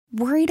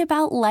Worried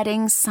about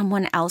letting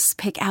someone else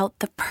pick out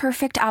the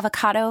perfect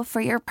avocado for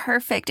your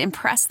perfect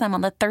impress them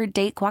on the third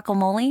date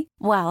guacamole?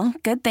 Well,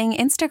 good thing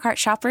Instacart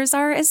shoppers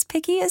are as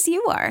picky as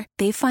you are.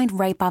 They find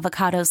ripe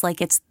avocados like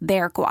it's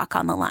their guac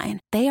on the line.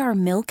 They are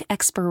milk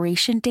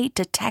expiration date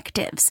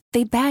detectives.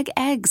 They bag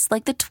eggs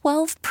like the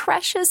 12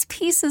 precious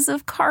pieces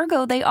of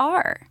cargo they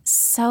are.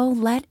 So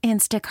let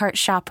Instacart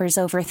shoppers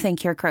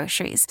overthink your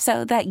groceries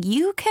so that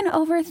you can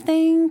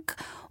overthink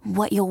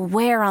what you'll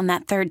wear on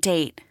that third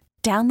date.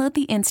 Download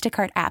the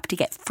Instacart app to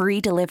get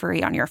free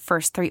delivery on your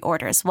first 3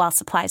 orders while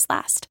supplies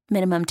last.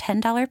 Minimum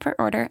 $10 per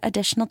order.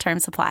 Additional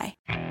terms apply.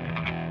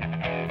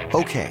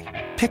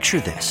 Okay, picture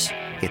this.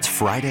 It's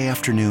Friday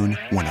afternoon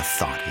when a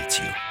thought hits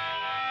you.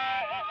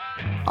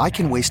 I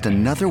can waste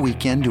another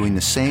weekend doing the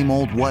same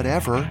old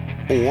whatever,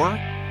 or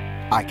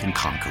I can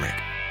conquer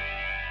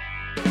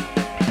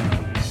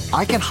it.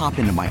 I can hop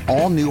into my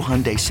all-new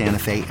Hyundai Santa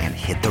Fe and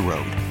hit the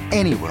road.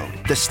 Any road.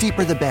 The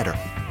steeper, the better.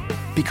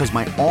 Because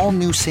my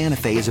all-new Santa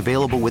Fe is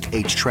available with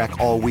H-Track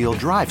all-wheel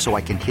drive, so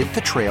I can hit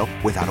the trail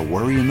without a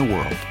worry in the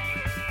world.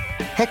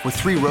 Heck, with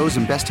 3 rows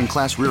and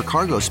best-in-class rear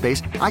cargo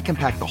space, I can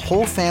pack the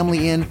whole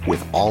family in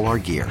with all our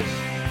gear.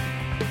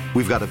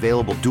 We've got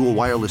available dual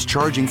wireless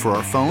charging for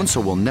our phones,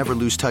 so we'll never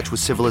lose touch with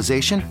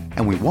civilization,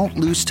 and we won't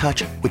lose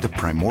touch with the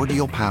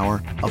primordial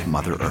power of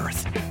Mother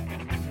Earth.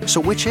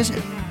 So which is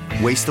it?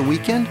 Waste the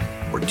weekend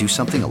or do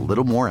something a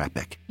little more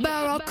epic?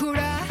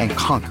 And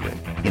conquer it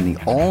in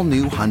the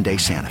all-new Hyundai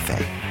Santa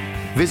Fe.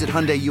 Visit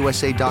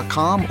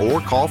HyundaiUSA.com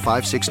or call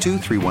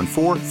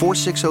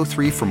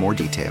 562-314-4603 for more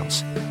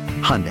details.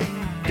 Hyundai,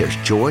 there's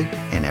joy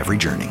in every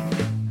journey.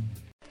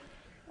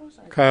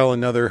 Kyle,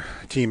 another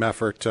team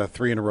effort,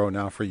 3 in a row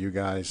now for you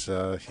guys.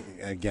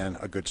 Again,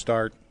 a good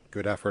start,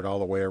 good effort all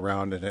the way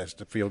around. It has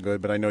to feel good,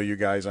 but I know you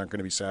guys aren't going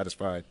to be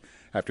satisfied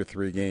after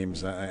 3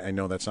 games. I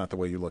know that's not the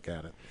way you look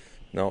at it.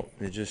 No,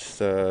 it just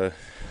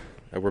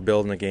we're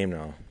building a game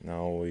now.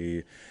 Now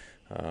we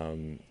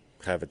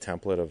have a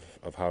template of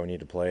how we need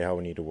to play, how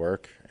we need to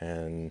work,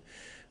 and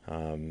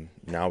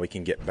now we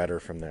can get better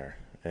from there.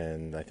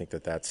 And I think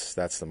that's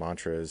the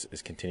mantra is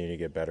continue to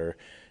get better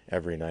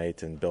every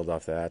night and build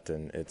off that.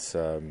 And it's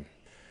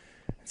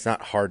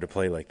not hard to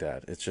play like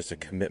that. It's just a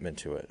commitment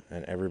to it.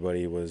 And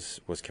everybody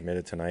was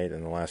committed tonight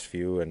in the last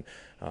few, and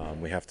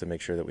we have to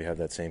make sure that we have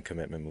that same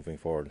commitment moving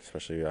forward,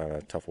 especially on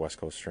a tough West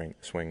Coast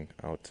swing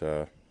out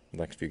the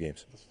next few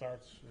games. The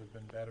starts have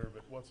been better,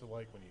 but what's it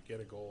like when you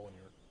get a goal and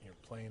you're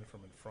playing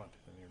from in front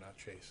and you're not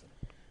chasing?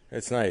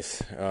 It's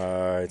nice.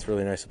 It's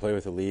really nice to play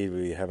with the lead.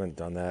 We haven't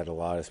done that a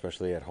lot,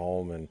 especially at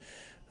home, and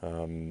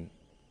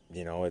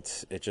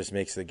it just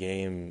makes the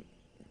game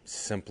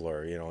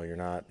simpler. You're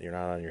not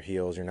on your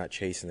heels. You're not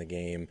chasing the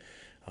game.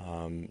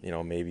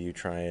 Maybe you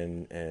try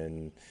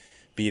and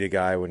beat a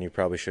guy when you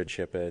probably should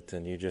chip it,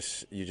 and you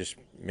just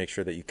make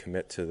sure that you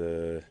commit to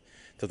the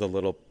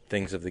little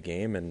things of the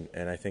game, and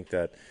I think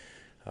that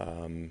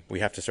we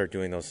have to start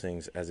doing those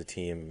things as a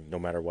team no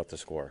matter what the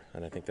score.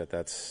 And I think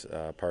that's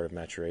part of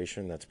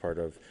maturation. That's part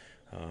of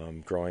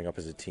growing up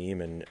as a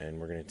team, and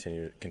we're going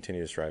to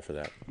continue to strive for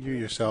that. You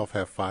yourself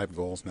have 5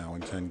 goals now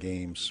in 10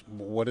 games.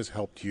 What has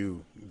helped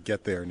you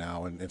get there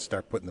now and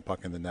start putting the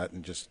puck in the net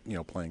and just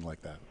playing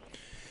like that?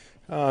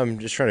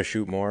 Just trying to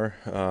shoot more.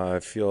 I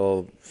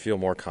feel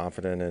more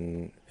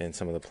confident in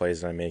some of the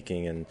plays that I'm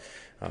making, and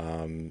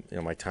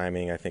my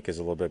timing I think is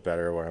a little bit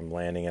better where I'm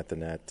landing at the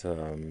net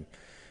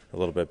a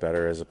little bit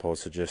better as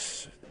opposed to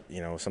just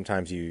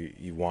sometimes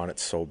you want it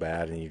so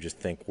bad and you just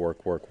think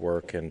work,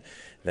 and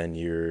then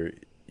your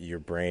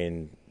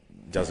brain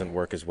doesn't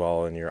work as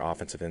well in your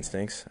offensive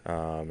instincts.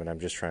 And I'm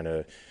just trying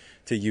to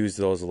use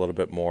those a little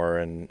bit more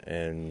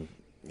and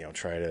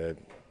try to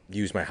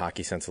use my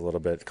hockey sense a little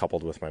bit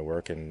coupled with my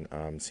work, and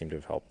seem to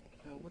have helped.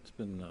 What's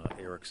been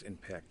Eric's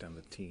impact on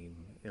the team,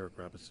 Eric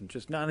Robinson?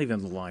 Just not even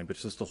on the line, but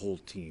just the whole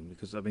team.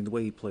 Because, the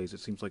way he plays, it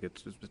seems like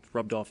it's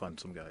rubbed off on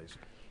some guys.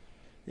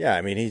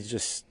 Yeah,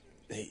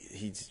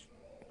 he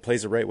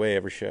plays the right way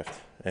every shift,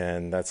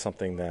 and that's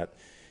something that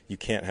you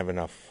can't have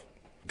enough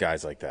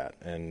guys like that.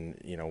 And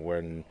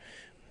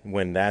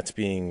when that's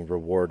being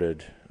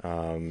rewarded,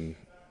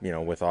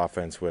 with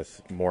offense,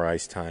 with more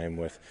ice time,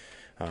 with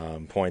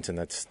points, and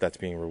that's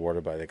being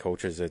rewarded by the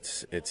coaches,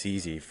 it's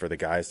easy for the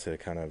guys to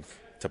kind of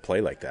to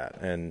play like that.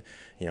 And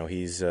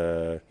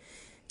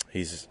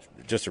he's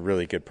just a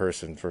really good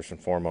person first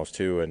and foremost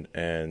too,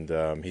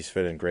 and he's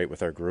fit in great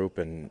with our group,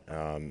 and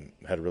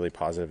had a really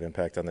positive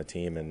impact on the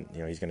team. And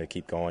he's going to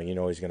keep going.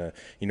 He's going to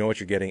what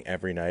you're getting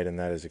every night, and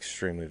that is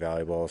extremely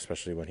valuable,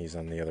 especially when he's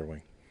on the other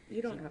wing.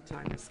 You don't have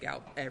time to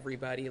scout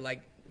everybody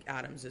like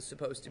Adams is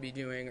supposed to be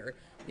doing, or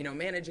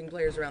managing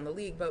players around the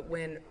league. But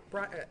when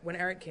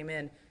Eric came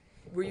in,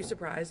 were you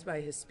surprised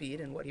by his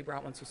speed and what he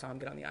brought once you saw him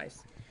get on the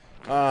ice?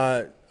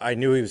 I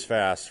knew he was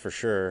fast for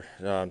sure,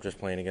 just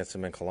playing against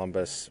him in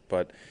Columbus,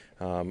 but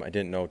I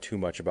didn't know too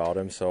much about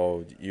him.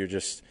 So you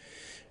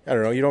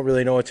don't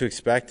really know what to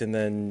expect. And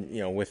then,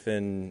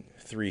 within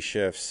 3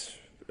 shifts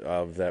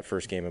of that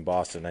first game in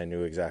Boston, I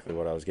knew exactly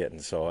what I was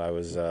getting. So I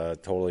was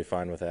totally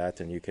fine with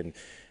that. And you could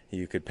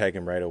peg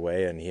him right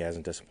away, and he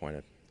hasn't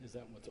disappointed. Is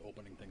that what's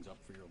opening things up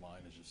for your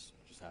line, is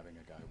just having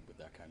a guy with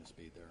that kind of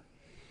speed there?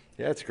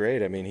 Yeah, it's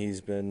great. I mean,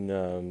 he's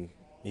been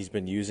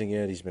using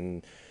it. He's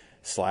been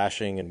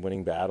slashing and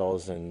winning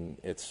battles, and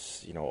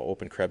it's,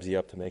 opened Krebsy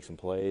up to make some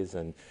plays,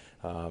 and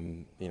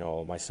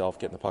myself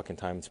getting the puck in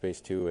time and space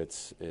too.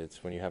 It's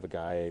when you have a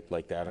guy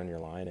like that on your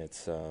line,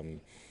 it's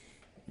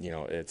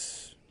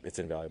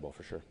invaluable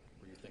for sure.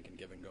 Were you thinking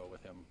give and go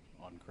with him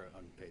on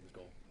Peyton's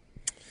goal?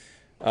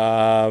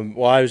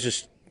 Well, I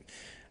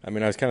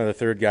was kind of the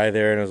third guy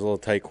there, and it was a little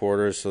tight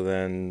quarters. So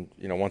then,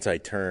 once I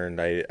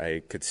turned,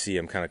 I could see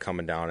him kind of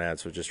coming down at.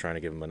 So just trying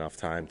to give him enough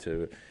time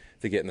to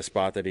get in the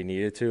spot that he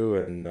needed to,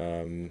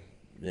 and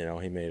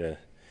he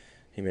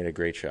made a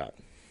great shot.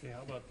 Yeah,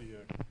 how about the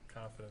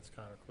confidence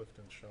Connor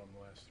Clifton's shown in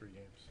the last 3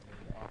 games? I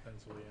mean,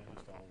 offensively and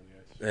just all over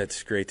the ice.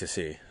 It's great to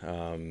see.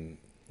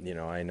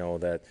 I know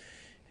that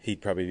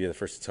he'd probably be the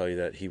first to tell you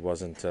that he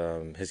wasn't.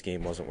 His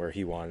game wasn't where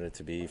he wanted it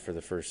to be for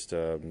the first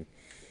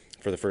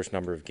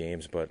number of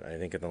games, but I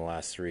think in the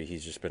last 3,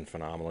 he's just been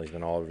phenomenal. He's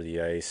been all over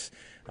the ice,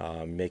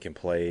 making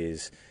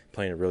plays,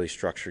 playing a really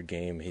structured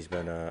game. He's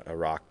been a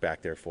rock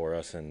back there for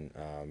us, and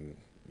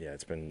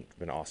it's been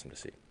awesome to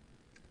see.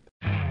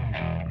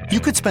 You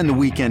could spend the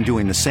weekend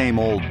doing the same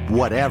old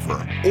whatever,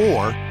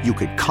 or you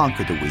could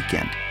conquer the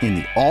weekend in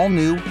the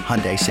all-new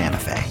Hyundai Santa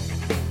Fe.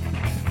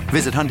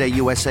 Visit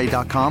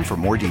HyundaiUSA.com for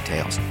more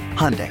details.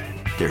 Hyundai,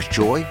 there's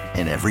joy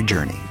in every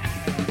journey.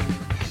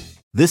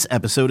 This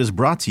episode is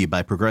brought to you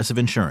by Progressive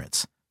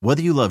Insurance.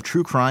 Whether you love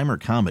true crime or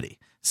comedy,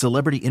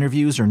 celebrity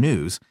interviews or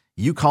news,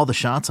 you call the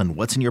shots on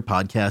what's in your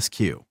podcast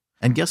queue.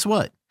 And guess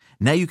what?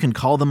 Now you can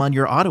call them on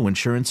your auto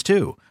insurance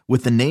too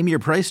with the Name Your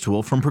Price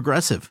tool from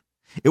Progressive.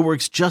 It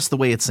works just the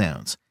way it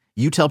sounds.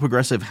 You tell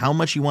Progressive how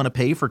much you want to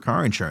pay for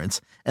car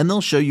insurance, and they'll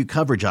show you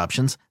coverage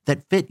options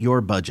that fit your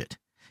budget.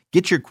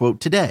 Get your quote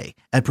today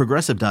at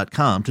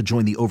Progressive.com to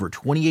join the over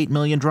 28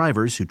 million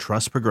drivers who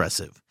trust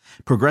Progressive.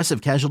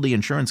 Progressive Casualty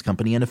Insurance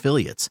Company and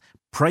Affiliates.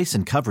 Price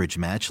and coverage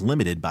match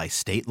limited by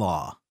state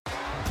law.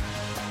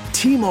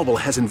 T-Mobile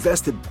has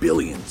invested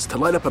billions to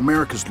light up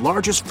America's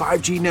largest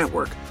 5G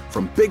network,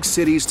 from big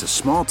cities to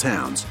small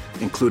towns,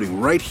 including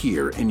right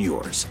here in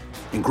yours.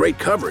 And great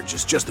coverage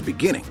is just the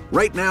beginning.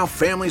 Right now,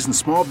 families and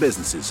small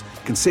businesses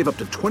can save up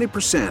to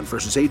 20%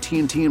 versus AT&T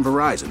and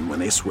Verizon when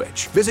they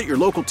switch. Visit your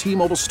local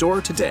T-Mobile store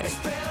today.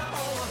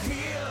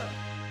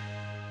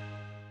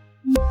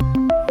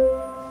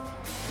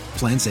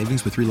 Plan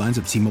savings with 3 lines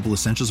of T-Mobile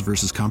Essentials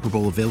versus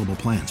comparable available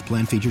plans.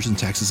 Plan features and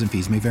taxes and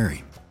fees may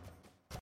vary.